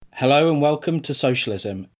Hello and welcome to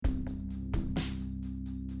Socialism,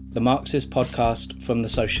 the Marxist podcast from the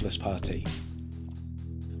Socialist Party.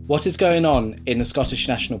 What is going on in the Scottish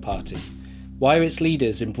National Party? Why are its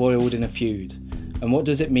leaders embroiled in a feud? And what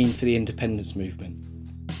does it mean for the independence movement?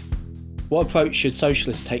 What approach should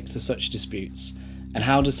socialists take to such disputes? And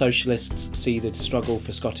how do socialists see the struggle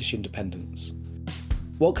for Scottish independence?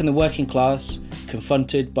 What can the working class,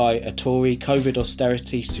 confronted by a Tory COVID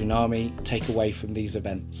austerity tsunami, take away from these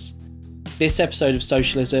events? This episode of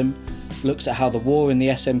Socialism looks at how the war in the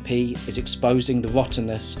SNP is exposing the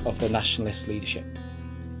rottenness of the nationalist leadership.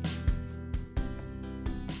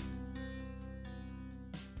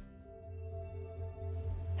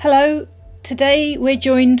 Hello, today we're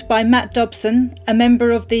joined by Matt Dobson, a member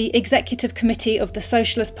of the Executive Committee of the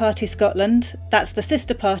Socialist Party Scotland, that's the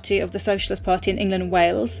sister party of the Socialist Party in England and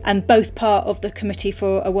Wales, and both part of the Committee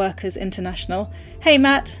for a Workers' International. Hey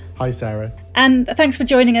Matt. Hi Sarah. And thanks for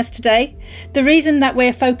joining us today. The reason that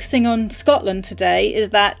we're focusing on Scotland today is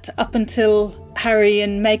that up until Harry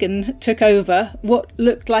and Meghan took over, what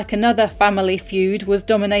looked like another family feud was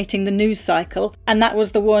dominating the news cycle, and that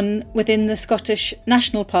was the one within the Scottish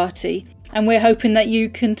National Party. And we're hoping that you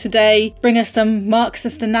can today bring us some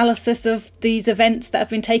Marxist analysis of these events that have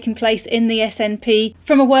been taking place in the SNP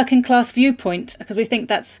from a working class viewpoint, because we think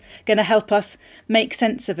that's going to help us make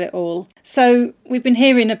sense of it all. So we've been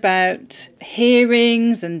hearing about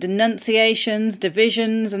hearings and denunciations,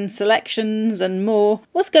 divisions and selections and more.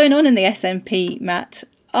 What's going on in the SNP, Matt?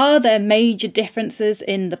 Are there major differences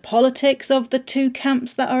in the politics of the two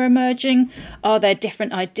camps that are emerging? Are there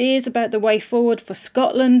different ideas about the way forward for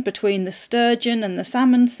Scotland between the Sturgeon and the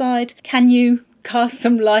Salmond side? Can you cast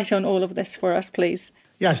some light on all of this for us, please?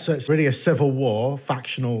 Yes, so it's really a civil war,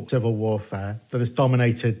 factional civil warfare that has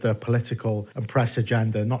dominated the political and press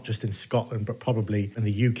agenda, not just in Scotland, but probably in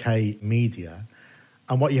the UK media.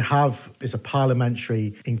 And what you have is a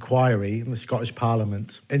parliamentary inquiry in the Scottish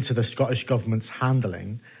Parliament into the Scottish Government's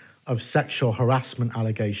handling of sexual harassment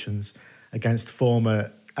allegations against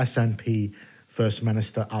former SNP First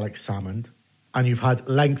Minister Alex Salmond. And you've had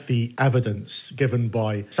lengthy evidence given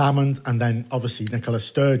by Salmond and then obviously Nicola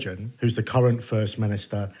Sturgeon, who's the current First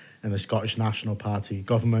Minister in the Scottish National Party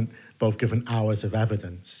government, both given hours of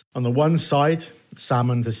evidence. On the one side,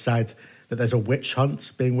 Salmond has said that there's a witch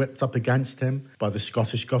hunt being whipped up against him by the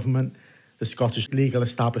Scottish Government, the Scottish legal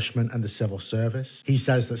establishment and the civil service. He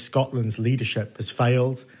says that Scotland's leadership has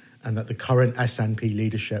failed and that the current SNP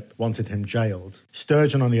leadership wanted him jailed.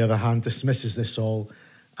 Sturgeon, on the other hand, dismisses this all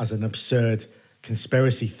as an absurd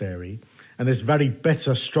conspiracy theory, and this very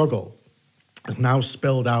bitter struggle has now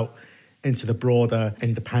spilled out into the broader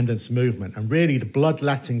independence movement. And really the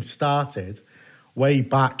bloodletting started way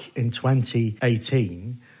back in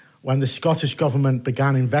 2018 when the Scottish Government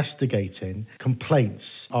began investigating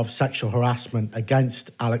complaints of sexual harassment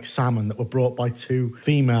against Alex Salmond that were brought by two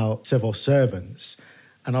female civil servants.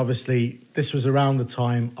 And obviously, this was around the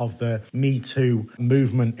time of the Me Too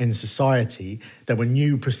movement in society. There were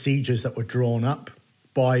new procedures that were drawn up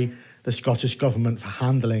by the Scottish Government for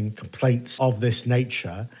handling complaints of this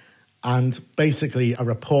nature. And basically, a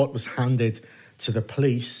report was handed to the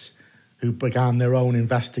police, who began their own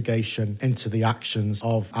investigation into the actions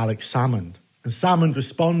of Alex Salmond. And Salmond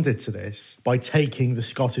responded to this by taking the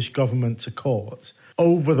Scottish Government to court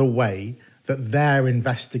over the way that their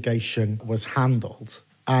investigation was handled.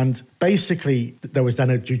 And basically, there was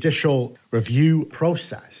then a judicial review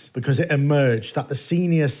process because it emerged that the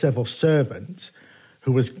senior civil servant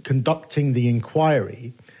who was conducting the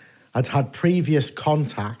inquiry had had previous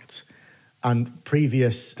contact and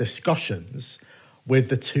previous discussions with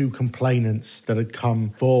the two complainants that had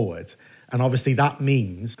come forward. And obviously that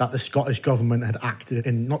means that the Scottish Government had acted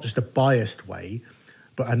in not just a biased way,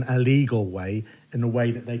 but an illegal way in the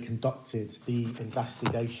way that they conducted the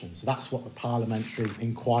investigation. So that's what the parliamentary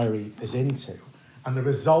inquiry is into. And the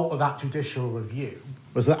result of that judicial review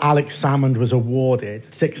was that Alex Salmond was awarded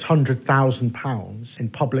 £600,000 in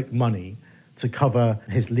public money to cover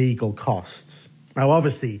his legal costs. Now,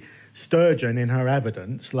 obviously, Sturgeon, in her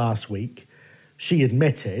evidence last week, she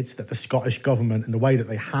admitted that the Scottish Government and the way that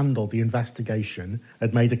they handled the investigation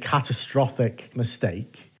had made a catastrophic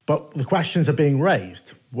mistake. But the questions are being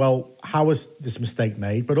raised. Well, how was this mistake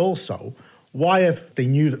made? But also, why, if they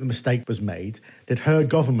knew that the mistake was made, did her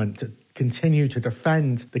government continue to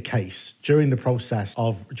defend the case during the process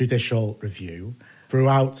of judicial review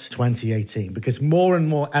throughout 2018? Because more and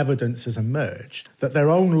more evidence has emerged that their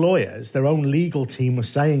own lawyers, their own legal team were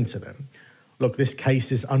saying to them, look, this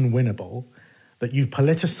case is unwinnable, that you've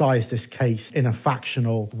politicised this case in a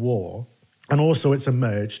factional war. And also it's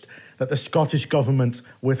emerged that the Scottish Government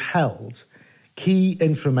withheld key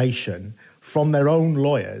information from their own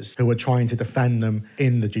lawyers who were trying to defend them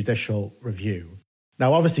in the judicial review.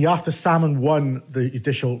 Now, obviously, after Salmond won the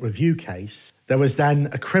judicial review case, there was then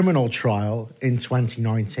a criminal trial in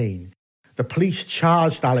 2019. The police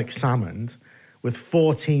charged Alex Salmond with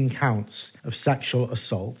 14 counts of sexual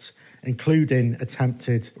assault, including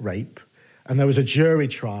attempted rape, and there was a jury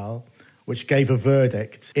trial which gave a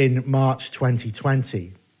verdict in March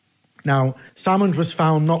 2020. Now, Salmond was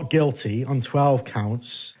found not guilty on 12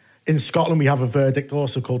 counts. In Scotland, we have a verdict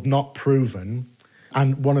also called not proven,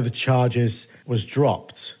 and one of the charges was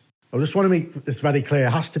dropped. I just want to make this very clear.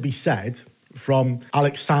 It has to be said from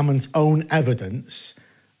Alex Salmond's own evidence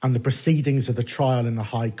and the proceedings of the trial in the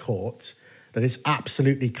High Court that it's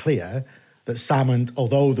absolutely clear that Salmond,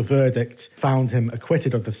 although the verdict found him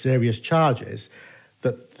acquitted of the serious charges,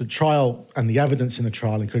 that the trial and the evidence in the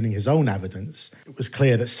trial, including his own evidence, it was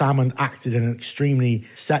clear that Salmond acted in an extremely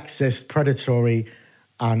sexist, predatory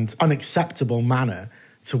and unacceptable manner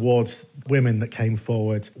towards women that came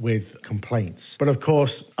forward with complaints. But of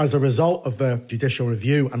course, as a result of the judicial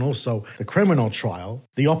review and also the criminal trial,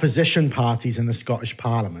 the opposition parties in the Scottish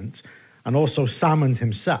Parliament and also Salmond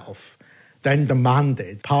himself then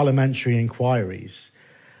demanded parliamentary inquiries.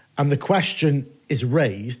 And the question is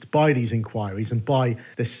raised by these inquiries and by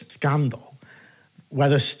this scandal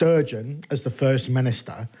whether Sturgeon, as the First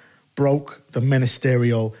Minister, broke the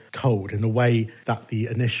ministerial code in the way that the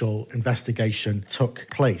initial investigation took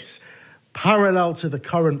place. Parallel to the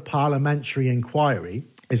current parliamentary inquiry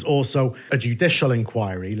is also a judicial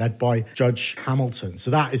inquiry led by Judge Hamilton.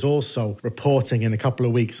 So that is also reporting in a couple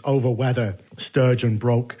of weeks over whether Sturgeon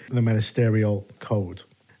broke the ministerial code.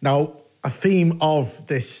 Now, a theme of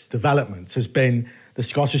this development has been the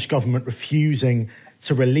Scottish Government refusing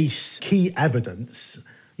to release key evidence,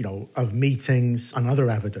 of meetings and other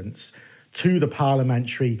evidence to the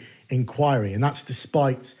parliamentary inquiry. And that's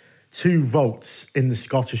despite 2 votes in the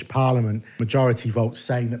Scottish Parliament, majority votes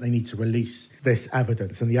saying that they need to release this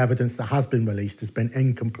evidence. And the evidence that has been released has been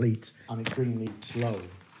incomplete and extremely slow.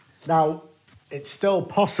 Now, it's still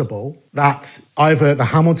possible that either the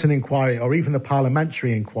Hamilton inquiry or even the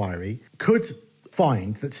parliamentary inquiry could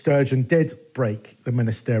find that Sturgeon did break the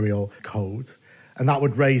ministerial code. And that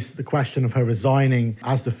would raise the question of her resigning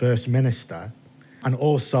as the First Minister. And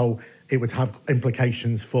also, it would have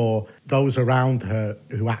implications for those around her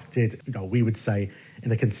who acted, we would say,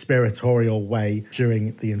 in a conspiratorial way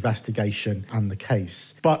during the investigation and the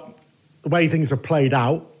case. But the way things have played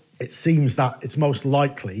out, it seems that it's most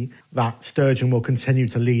likely that Sturgeon will continue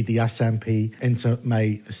to lead the SNP into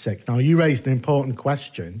May the 6th. Now, you raised an important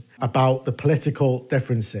question about the political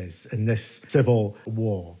differences in this civil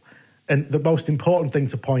war. And the most important thing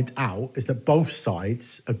to point out is that both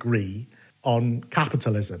sides agree on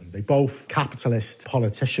capitalism. They're both capitalist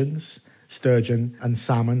politicians, Sturgeon and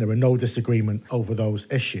Salmond. There were no disagreement over those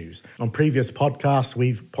issues. On previous podcasts,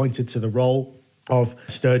 we've pointed to the role of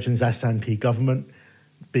Sturgeon's SNP government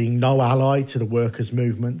being no ally to the workers'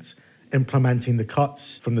 movement, implementing the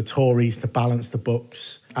cuts from the Tories to balance the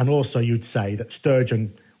books. And also you'd say that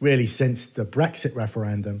Sturgeon, really since the Brexit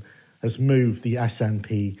referendum, has moved the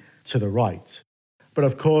SNP to the right. But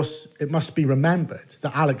of course, it must be remembered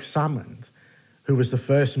that Alex Salmond, who was the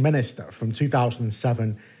First Minister from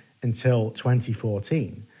 2007 until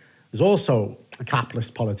 2014, was also a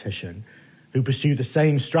capitalist politician who pursued the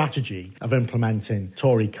same strategy of implementing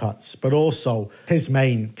Tory cuts, but also his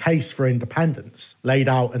main case for independence, laid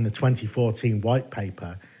out in the 2014 White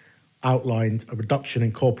Paper, outlined a reduction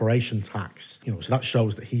in corporation tax. So that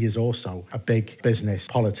shows that he is also a big business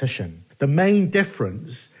politician. The main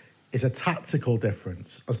difference is a tactical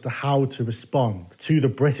difference as to how to respond to the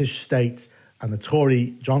British state and the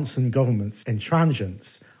Tory Johnson government's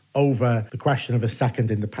intransigence over the question of a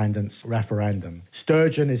second independence referendum.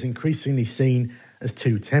 Sturgeon is increasingly seen as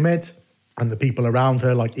too timid, and the people around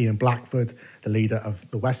her, like Ian Blackford, the leader of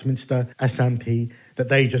the Westminster SNP, that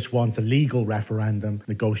they just want a legal referendum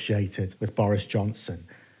negotiated with Boris Johnson.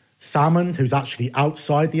 Salmond, who's actually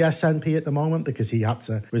outside the SNP at the moment because he had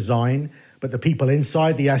to resign, but the people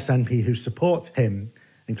inside the SNP who support him,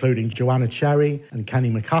 including Joanna Cherry and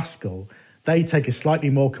Kenny McCaskill, they take a slightly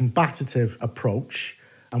more combative approach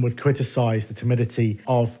and would criticise the timidity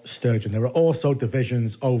of Sturgeon. There are also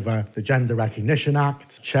divisions over the Gender Recognition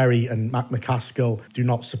Act. Cherry and McCaskill do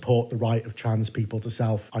not support the right of trans people to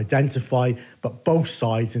self-identify, but both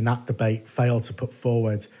sides in that debate fail to put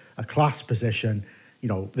forward a class position,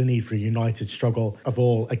 the need for a united struggle of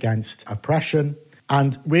all against oppression.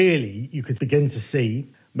 And really, you could begin to see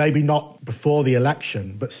maybe not before the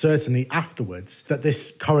election, but certainly afterwards, that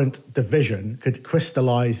this current division could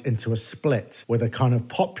crystallise into a split with a kind of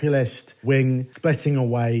populist wing splitting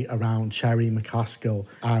away around Cherry, McCaskill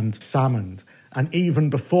and Salmond. And even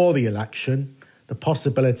before the election, the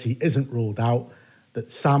possibility isn't ruled out that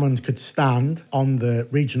Salmond could stand on the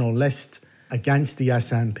regional list against the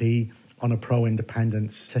SNP on a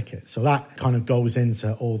pro-independence ticket. So that kind of goes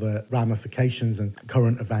into all the ramifications and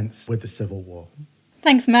current events with the Civil War.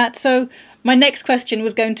 Thanks, Matt. So my next question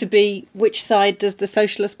was going to be, which side does the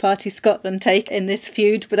Socialist Party Scotland take in this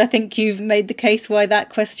feud? But I think you've made the case why that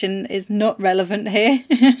question is not relevant here.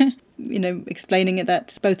 Explaining it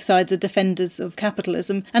that both sides are defenders of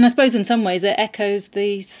capitalism. And I suppose in some ways it echoes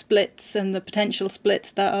the splits and the potential splits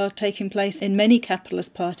that are taking place in many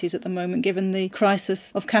capitalist parties at the moment, given the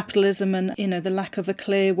crisis of capitalism and, the lack of a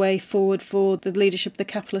clear way forward for the leadership of the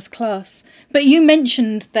capitalist class. But you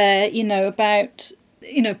mentioned there, about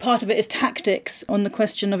part of it is tactics on the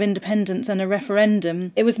question of independence and a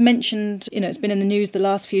referendum. It was mentioned, it's been in the news the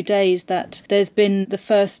last few days that there's been the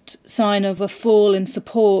first sign of a fall in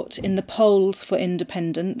support in the polls for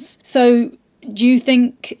independence. So do you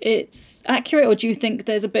think it's accurate, or do you think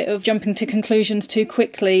there's a bit of jumping to conclusions too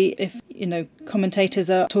quickly if,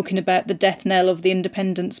 commentators are talking about the death knell of the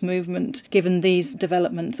independence movement given these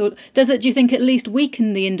developments? Or do you think at least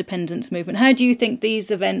weaken the independence movement? How do you think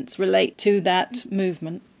these events relate to that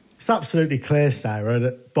movement? It's absolutely clear, Sarah,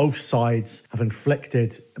 that both sides have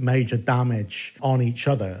inflicted major damage on each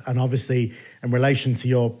other. And obviously, in relation to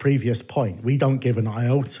your previous point, we don't give an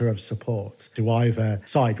iota of support to either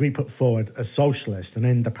side. We put forward a socialist, an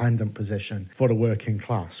independent position for the working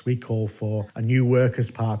class. We call for a new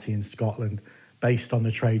workers' party in Scotland based on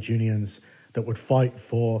the trade unions that would fight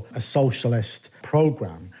for a socialist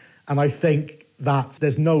programme. And I think that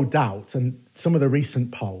there's no doubt, and some of the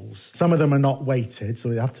recent polls, some of them are not weighted, so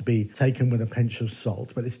they have to be taken with a pinch of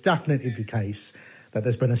salt, but it's definitely the case that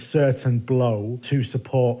there's been a certain blow to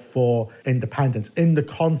support for independence in the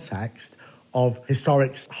context of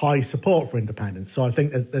historic high support for independence. So I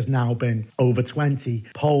think there's now been over 20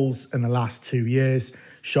 polls in the last 2 years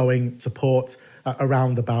showing support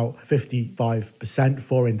around about 55%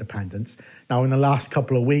 for independence. Now, in the last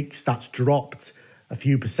couple of weeks, that's dropped a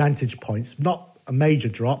few percentage points, not a major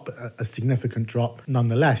drop, a significant drop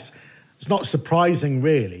nonetheless. It's not surprising,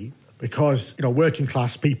 really, because, working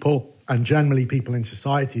class people and generally people in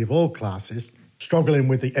society of all classes struggling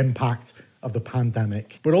with the impact of the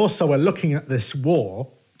pandemic, but also are looking at this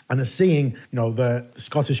war and are seeing, the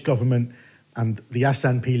Scottish government and the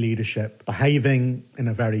SNP leadership behaving in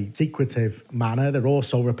a very secretive manner. They're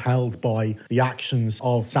also repelled by the actions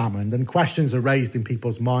of Salmond, and questions are raised in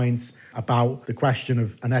people's minds about the question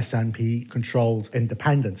of an SNP-controlled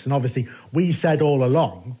independence. And obviously, we said all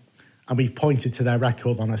along, and we've pointed to their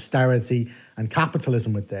record on austerity and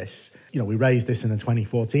capitalism with this, we raised this in the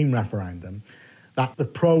 2014 referendum, that the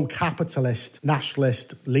pro-capitalist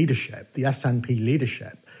nationalist leadership, the SNP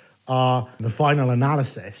leadership, are, in the final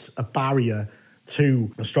analysis, a barrier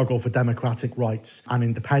to the struggle for democratic rights and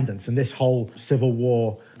independence. And this whole civil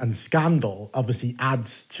war and scandal obviously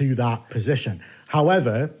adds to that position.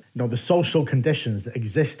 However, the social conditions that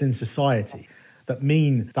exist in society that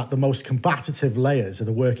mean that the most combative layers of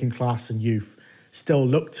the working class and youth still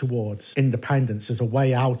look towards independence as a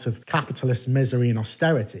way out of capitalist misery and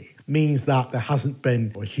austerity means that there hasn't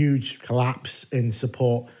been a huge collapse in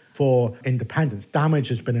support for independence. Damage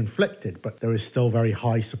has been inflicted, but there is still very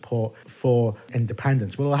high support for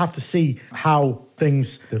independence. We'll have to see how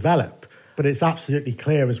things develop, but it's absolutely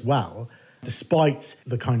clear as well, despite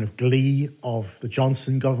the kind of glee of the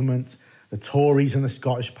Johnson government, the Tories in the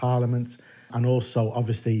Scottish Parliament, and also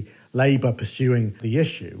obviously Labour pursuing the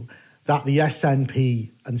issue, that the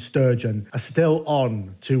SNP and Sturgeon are still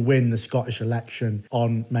on to win the Scottish election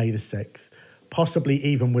on May the 6th. Possibly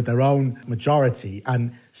even with their own majority,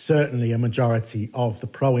 and certainly a majority of the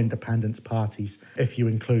pro-independence parties, if you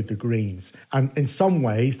include the Greens. And in some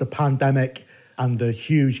ways, the pandemic and the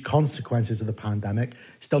huge consequences of the pandemic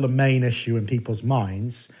still the main issue in people's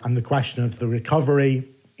minds. And the question of the recovery,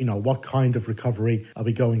 what kind of recovery are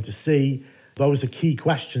we going to see? Those are key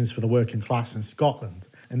questions for the working class in Scotland.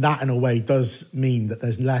 And that, in a way, does mean that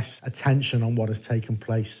there's less attention on what has taken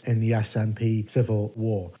place in the SNP civil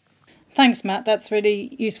war. Thanks, Matt. That's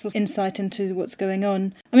really useful insight into what's going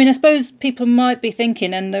on. I suppose people might be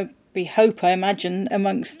thinking, and there'll be hope, I imagine,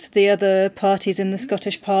 amongst the other parties in the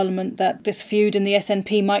Scottish Parliament, that this feud in the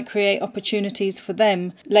SNP might create opportunities for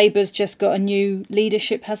them. Labour's just got a new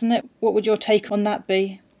leadership, hasn't it? What would your take on that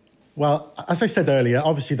be? Well, as I said earlier,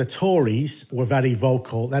 obviously the Tories were very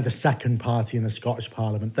vocal. They're the second party in the Scottish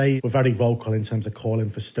Parliament. They were very vocal in terms of calling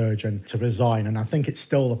for Sturgeon to resign. And I think it's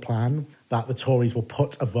still the plan that the Tories will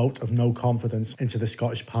put a vote of no confidence into the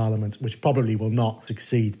Scottish Parliament, which probably will not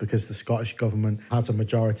succeed because the Scottish Government has a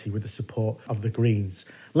majority with the support of the Greens.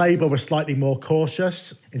 Labour were slightly more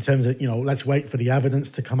cautious in terms of, let's wait for the evidence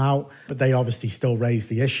to come out. But they obviously still raised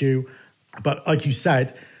the issue. But like you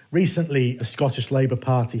said, recently, the Scottish Labour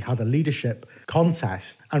Party had a leadership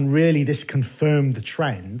contest, and really this confirmed the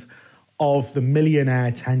trend of the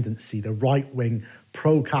millionaire tendency, the right-wing,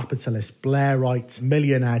 pro-capitalist, Blairite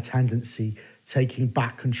millionaire tendency taking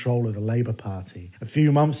back control of the Labour Party. A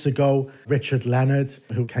few months ago, Richard Leonard,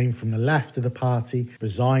 who came from the left of the party,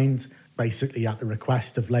 resigned, basically at the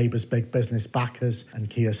request of Labour's big business backers and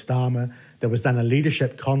Keir Starmer. There was then a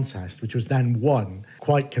leadership contest, which was then won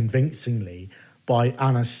quite convincingly by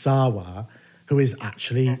Anas Sarwar, who is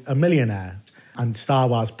actually a millionaire. And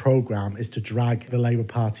Sarwar's programme is to drag the Labour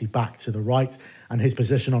Party back to the right, and his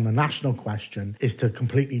position on the national question is to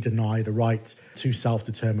completely deny the right to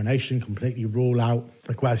self-determination, completely rule out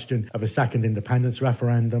the question of a second independence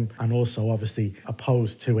referendum, and also obviously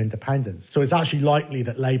opposed to independence. So it's actually likely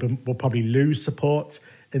that Labour will probably lose support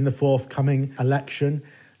in the forthcoming election.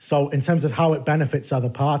 So in terms of how it benefits other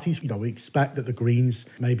parties, we expect that the Greens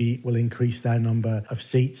maybe will increase their number of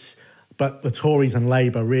seats. But the Tories and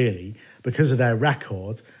Labour really, because of their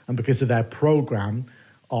record and because of their programme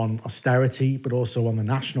on austerity, but also on the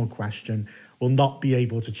national question, will not be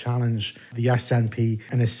able to challenge the SNP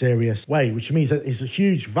in a serious way, which means that there's a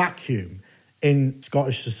huge vacuum in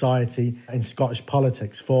Scottish society, in Scottish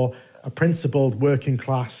politics, for a principled working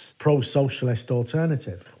class pro-socialist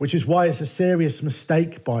alternative, which is why it's a serious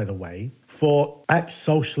mistake, by the way, for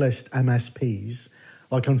ex-socialist MSPs,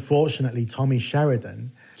 like unfortunately Tommy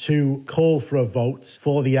Sheridan, to call for a vote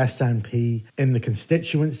for the SNP in the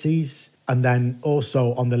constituencies, and then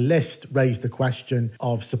also on the list raised the question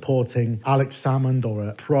of supporting Alex Salmond, or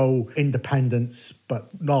a pro-independence but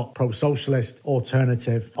not pro-socialist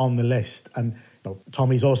alternative on the list. And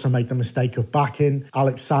Tommy's also made the mistake of backing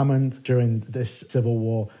Alex Salmond during this civil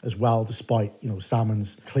war as well, despite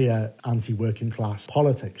Salmond's clear anti-working class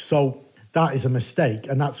politics. So that is a mistake,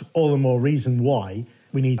 and that's all the more reason why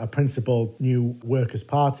we need a principled new Workers'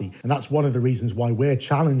 Party. And that's one of the reasons why we're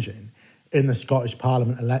challenging in the Scottish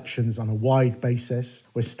Parliament elections on a wide basis.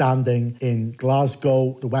 We're standing in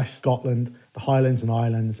Glasgow, the West Scotland, the Highlands and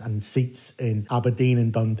Islands, and seats in Aberdeen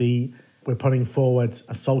and Dundee. We're putting forward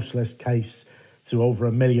a socialist case to over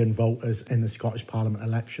 1 million voters in the Scottish Parliament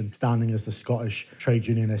election, standing as the Scottish Trade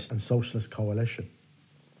Unionist and Socialist Coalition.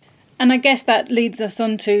 And I guess that leads us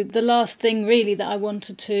on to the last thing really that I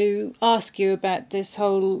wanted to ask you about this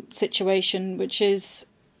whole situation, which is,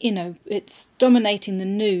 it's dominating the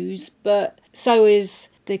news, but so is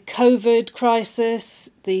the COVID crisis,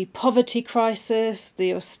 the poverty crisis,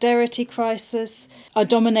 the austerity crisis are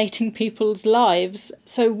dominating people's lives.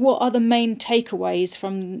 So what are the main takeaways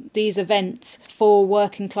from these events for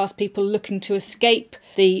working class people looking to escape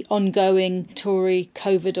the ongoing Tory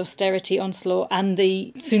COVID austerity onslaught and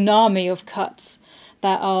the tsunami of cuts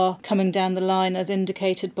that are coming down the line, as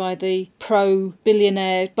indicated by the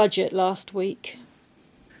pro-billionaire budget last week?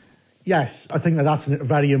 Yes, I think that's a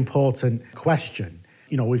very important question.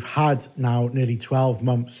 We've had now nearly 12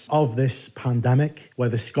 months of this pandemic where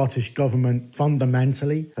the Scottish Government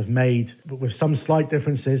fundamentally have made, with some slight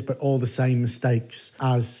differences, but all the same mistakes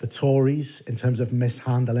as the Tories in terms of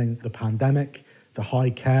mishandling the pandemic, the high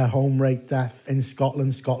care home rate death in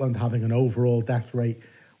Scotland having an overall death rate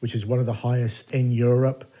which is one of the highest in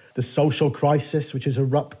Europe, the social crisis which is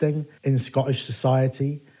erupting in Scottish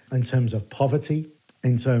society in terms of poverty,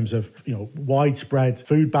 in terms of widespread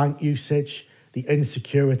food bank usage, the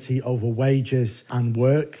insecurity over wages and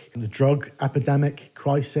work, the drug epidemic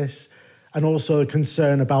crisis, and also the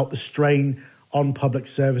concern about the strain on public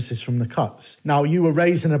services from the cuts. Now, you were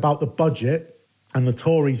raising about the budget, and the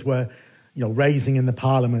Tories were, raising in the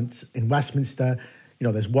Parliament in Westminster,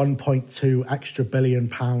 there's 1.2 extra billion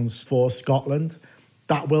pounds for Scotland.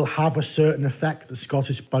 That will have a certain effect. The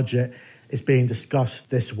Scottish budget is being discussed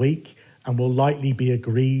this week and will likely be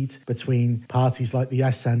agreed between parties like the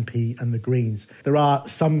SNP and the Greens. There are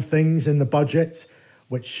some things in the budget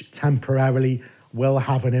which temporarily will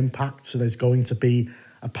have an impact. So there's going to be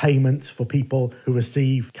a payment for people who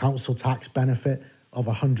receive council tax benefit of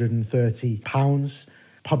 £130.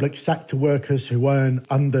 Public sector workers who earn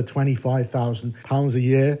under £25,000 a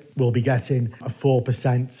year will be getting a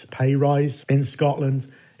 4% pay rise in Scotland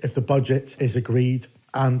if the budget is agreed.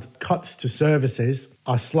 And cuts to services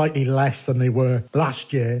are slightly less than they were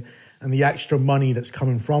last year, And the extra money that's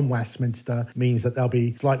coming from Westminster means that they'll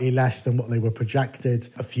be slightly less than what they were projected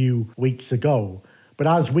a few weeks ago. But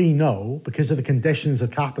as we know, because of the conditions of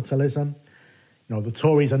capitalism, the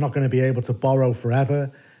Tories are not going to be able to borrow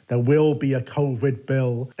forever. There will be a COVID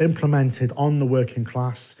bill implemented on the working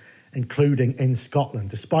class, including in Scotland.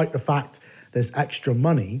 Despite the fact there's extra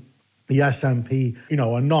money, the SNP,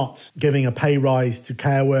 are not giving a pay rise to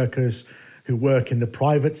care workers who work in the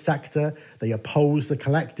private sector. They oppose the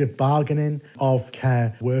collective bargaining of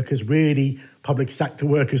care workers. Really, public sector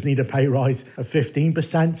workers need a pay rise of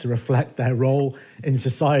 15% to reflect their role in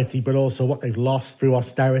society, but also what they've lost through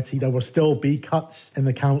austerity. There will still be cuts in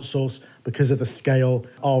the councils because of the scale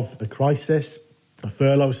of the crisis. The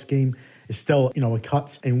furlough scheme is still, a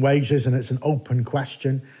cut in wages, and it's an open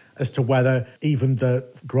question as to whether even the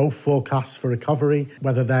growth forecasts for recovery,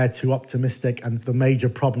 whether they're too optimistic, and the major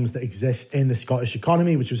problems that exist in the Scottish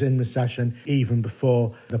economy, which was in recession even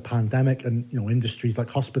before the pandemic, and industries like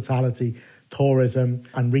hospitality, tourism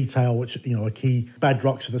and retail, which are key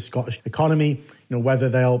bedrocks of the Scottish economy, whether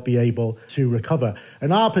they'll be able to recover.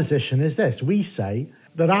 And our position is this: we say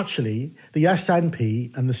that actually the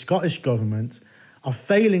SNP and the Scottish government are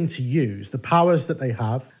failing to use the powers that they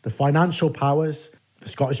have, the financial powers. The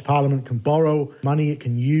Scottish Parliament can borrow money, it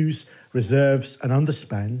can use reserves and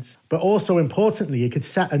underspends, but also importantly, it could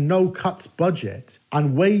set a no-cuts budget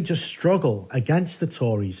and wage a struggle against the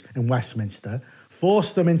Tories in Westminster,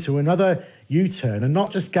 force them into another U-turn and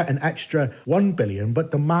not just get an extra £1 billion, but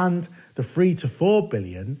demand the £3 to £4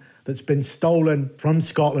 billion that's been stolen from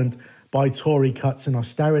Scotland by Tory cuts and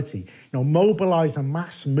austerity. Mobilise a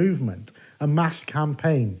mass movement, a mass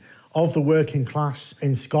campaign of the working class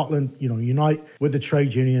in Scotland, unite with the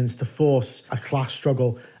trade unions to force a class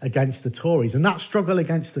struggle against the Tories. And that struggle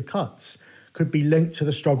against the cuts could be linked to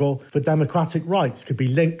the struggle for democratic rights, could be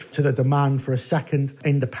linked to the demand for a second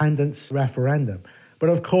independence referendum. But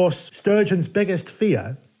of course, Sturgeon's biggest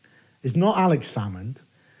fear is not Alex Salmond,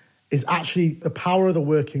 is actually the power of the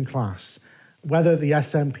working class, whether the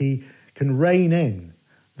SNP can rein in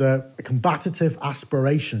the combative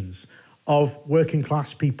aspirations of working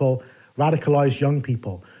class people, radicalised young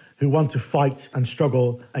people who want to fight and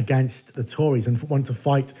struggle against the Tories and want to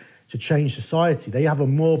fight to change society. They have a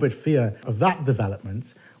morbid fear of that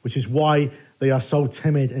development, which is why they are so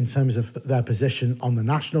timid in terms of their position on the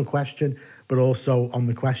national question, but also on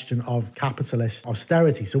the question of capitalist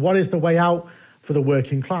austerity. So what is the way out for the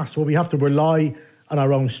working class? Well, we have to rely on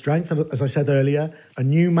our own strength. And as I said earlier, a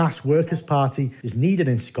new mass workers' party is needed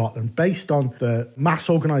in Scotland based on the mass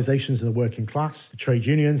organisations of the working class, the trade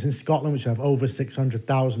unions in Scotland, which have over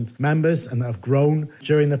 600,000 members and that have grown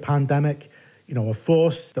during the pandemic. A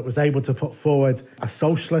force that was able to put forward a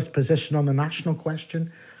socialist position on the national question,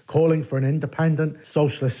 calling for an independent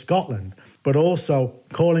socialist Scotland, but also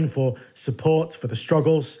calling for support for the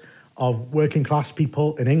struggles of working class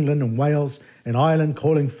people in England and Wales, in Ireland,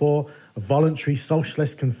 calling for a voluntary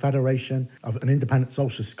socialist confederation of an independent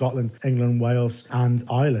socialist Scotland, England, Wales and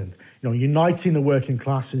Ireland. Uniting the working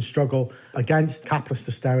class in struggle against capitalist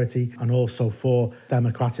austerity and also for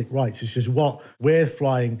democratic rights, which is what we're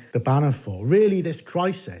flying the banner for. Really, this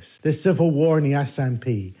crisis, this civil war in the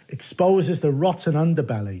SNP, exposes the rotten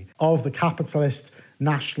underbelly of the capitalist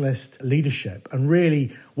nationalist leadership and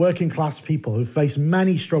really working class people who face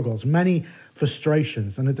many struggles, many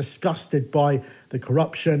frustrations, and are disgusted by the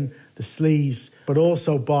corruption, the sleaze, but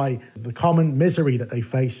also by the common misery that they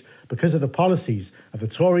face because of the policies of the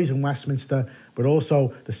Tories in Westminster, but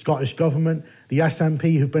also the Scottish Government, the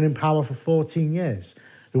SNP who've been in power for 14 years,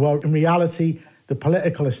 who are in reality the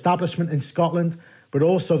political establishment in Scotland, but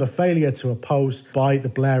also the failure to oppose by the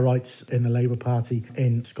Blairites in the Labour Party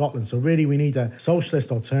in Scotland. So really we need a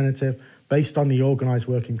socialist alternative based on the organised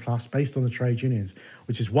working class, based on the trade unions,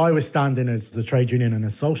 which is why we're standing as the trade union and a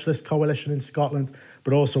socialist coalition in Scotland,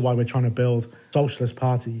 but also why we're trying to build Socialist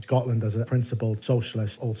Party Scotland as a principled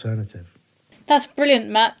socialist alternative. That's brilliant,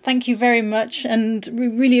 Matt. Thank you very much. And we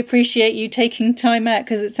really appreciate you taking time out,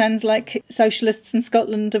 because it sounds like socialists in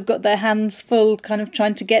Scotland have got their hands full kind of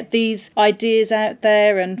trying to get these ideas out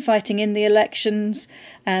there and fighting in the elections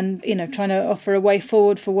and, trying to offer a way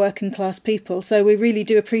forward for working class people. So we really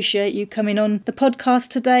do appreciate you coming on the podcast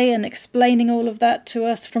today and explaining all of that to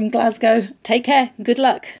us from Glasgow. Take care. Good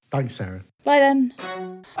luck. Thanks, Sarah. Bye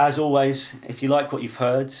then. As always, if you like what you've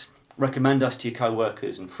heard, recommend us to your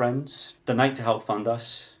co-workers and friends, donate to help fund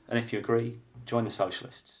us, and if you agree, join the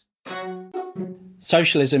Socialists.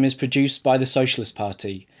 Socialism is produced by the Socialist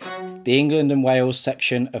Party, the England and Wales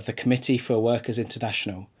section of the Committee for Workers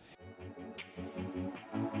International.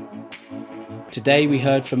 Today we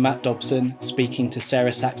heard from Matt Dobson speaking to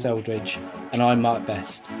Sarah Sachs-Eldridge, and I'm Mark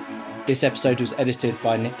Best. This episode was edited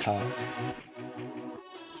by Nick Hart.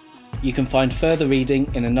 You can find further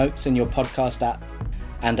reading in the notes in your podcast app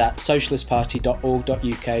and at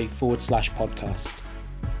socialistparty.org.uk/podcast.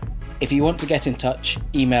 If you want to get in touch,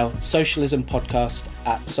 email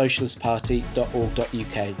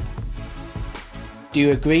socialismpodcast@socialistparty.org.uk. Do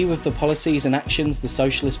you agree with the policies and actions the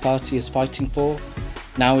Socialist Party is fighting for?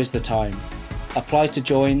 Now is the time. Apply to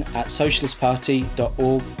join at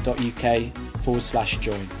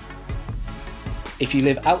socialistparty.org.uk/join. If you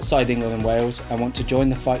live outside England and Wales and want to join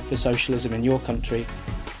the fight for socialism in your country,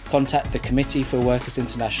 contact the Committee for Workers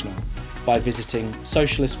International by visiting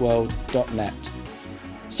socialistworld.net.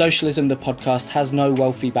 Socialism the podcast has no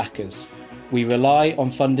wealthy backers. We rely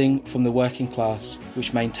on funding from the working class,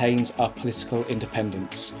 which maintains our political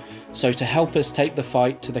independence. So to help us take the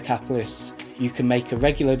fight to the capitalists, you can make a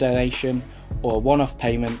regular donation or a one-off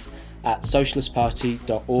payment at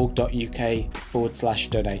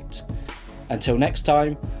socialistparty.org.uk/donate. Until next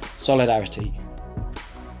time, solidarity.